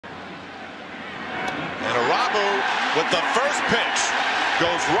with the first pitch.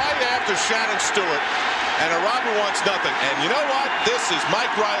 Goes right after Shannon Stewart, and Arabu wants nothing. And you know what? This is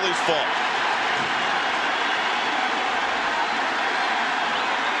Mike Riley's fault.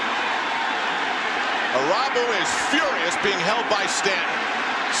 Arabu is furious being held by Stanton.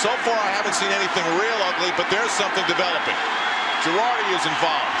 So far, I haven't seen anything real ugly, but there's something developing. Girardi is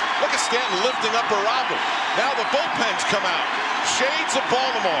involved. Look at Stanton lifting up Arabu. Now the bullpens come out. Shades of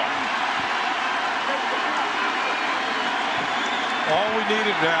Baltimore. All we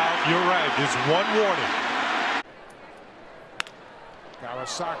needed now, you're right, is one warning.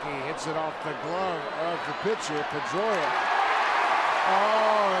 Kawasaki hits it off the glove of the pitcher, Pedroia.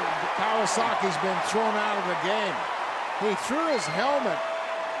 Oh, Kawasaki's been thrown out of the game. He threw his helmet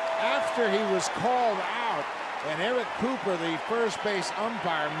after he was called out, and Eric Cooper, the first base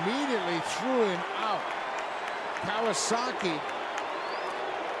umpire, immediately threw him out. Kawasaki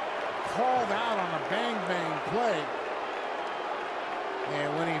called out on a bang-bang play.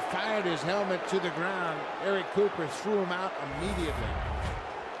 And when he fired his helmet to the ground, Eric Cooper threw him out immediately.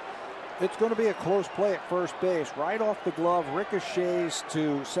 It's going to be a close play at first base. Right off the glove, ricochets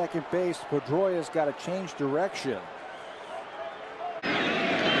to second base. Pedroia's got to change direction.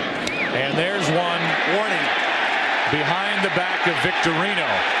 And there's one warning behind the back of Victorino,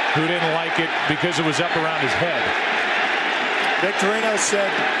 who didn't like it because it was up around his head. Victorino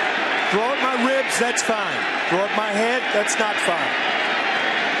said, throw at my ribs, that's fine. Throw at my head, that's not fine.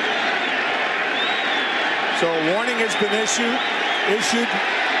 So a warning has been issued.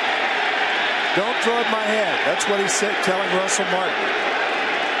 Don't throw at my head. That's what he said, telling Russell Martin.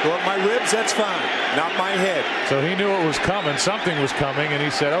 Throw at my ribs, that's fine. Not my head. So he knew it was coming. Something was coming, and he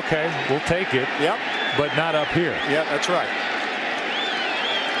said, okay, we'll take it. Yep. But not up here. Yep, that's right.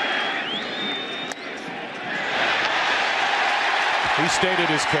 He stated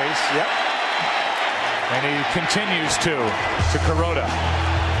his case. Yep. And he continues to Kuroda.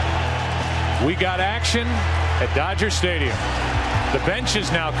 We got action at Dodger Stadium. The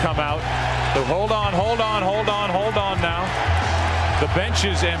benches now come out. So hold on now. The bench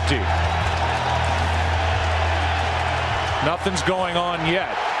is empty. Nothing's going on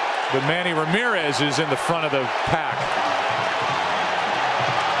yet. But Manny Ramirez is in the front of the pack.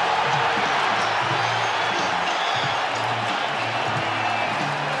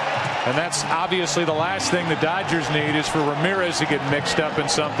 And that's obviously the last thing the Dodgers need, is for Ramirez to get mixed up in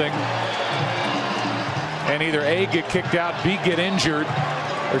something and either A, get kicked out, B, get injured,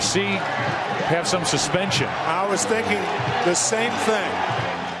 or C, have some suspension. I was thinking the same thing.